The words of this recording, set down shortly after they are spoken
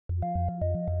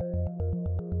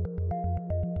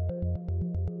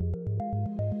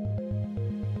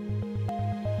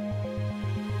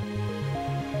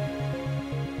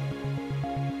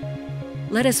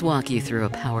Let us walk you through a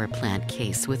power plant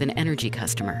case with an energy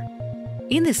customer.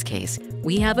 In this case,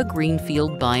 we have a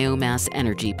greenfield biomass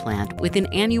energy plant with an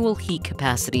annual heat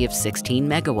capacity of 16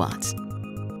 megawatts.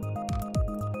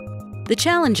 The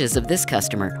challenges of this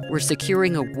customer were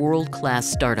securing a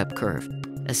world-class startup curve,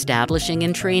 establishing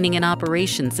and training an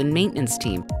operations and maintenance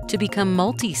team to become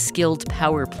multi-skilled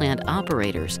power plant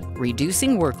operators,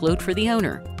 reducing workload for the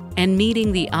owner, and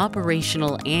meeting the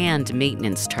operational and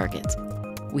maintenance targets.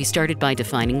 We started by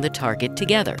defining the target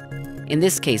together. In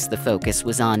this case, the focus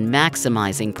was on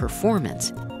maximizing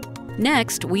performance.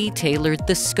 Next, we tailored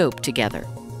the scope together.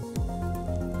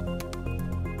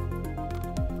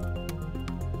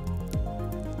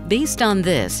 Based on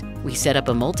this, we set up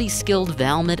a multi-skilled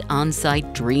Valmet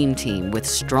on-site dream team with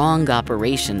strong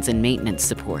operations and maintenance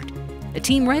support, a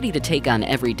team ready to take on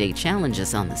everyday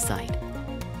challenges on the site.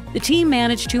 The team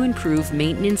managed to improve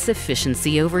maintenance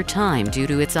efficiency over time due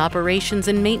to its operations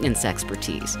and maintenance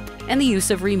expertise and the use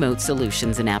of remote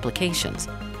solutions and applications.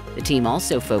 The team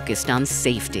also focused on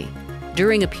safety.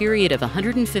 During a period of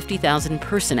 150,000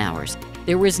 person-hours,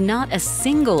 there was not a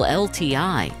single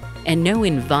LTI and no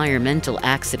environmental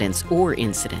accidents or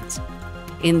incidents.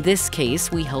 In this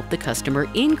case, we helped the customer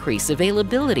increase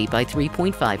availability by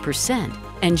 3.5%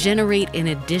 and generate an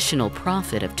additional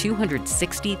profit of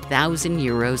 260,000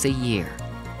 euros a year.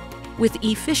 With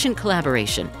efficient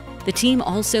collaboration, the team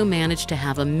also managed to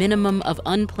have a minimum of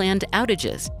unplanned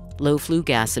outages, low flue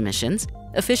gas emissions,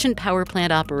 efficient power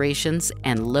plant operations,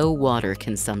 and low water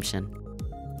consumption.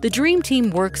 The Dream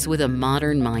Team works with a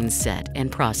modern mindset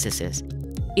and processes.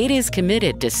 It is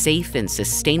committed to safe and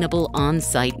sustainable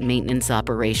on-site maintenance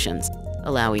operations,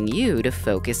 allowing you to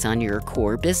focus on your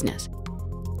core business.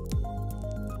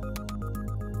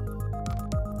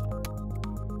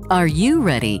 Are you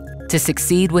ready to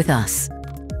succeed with us?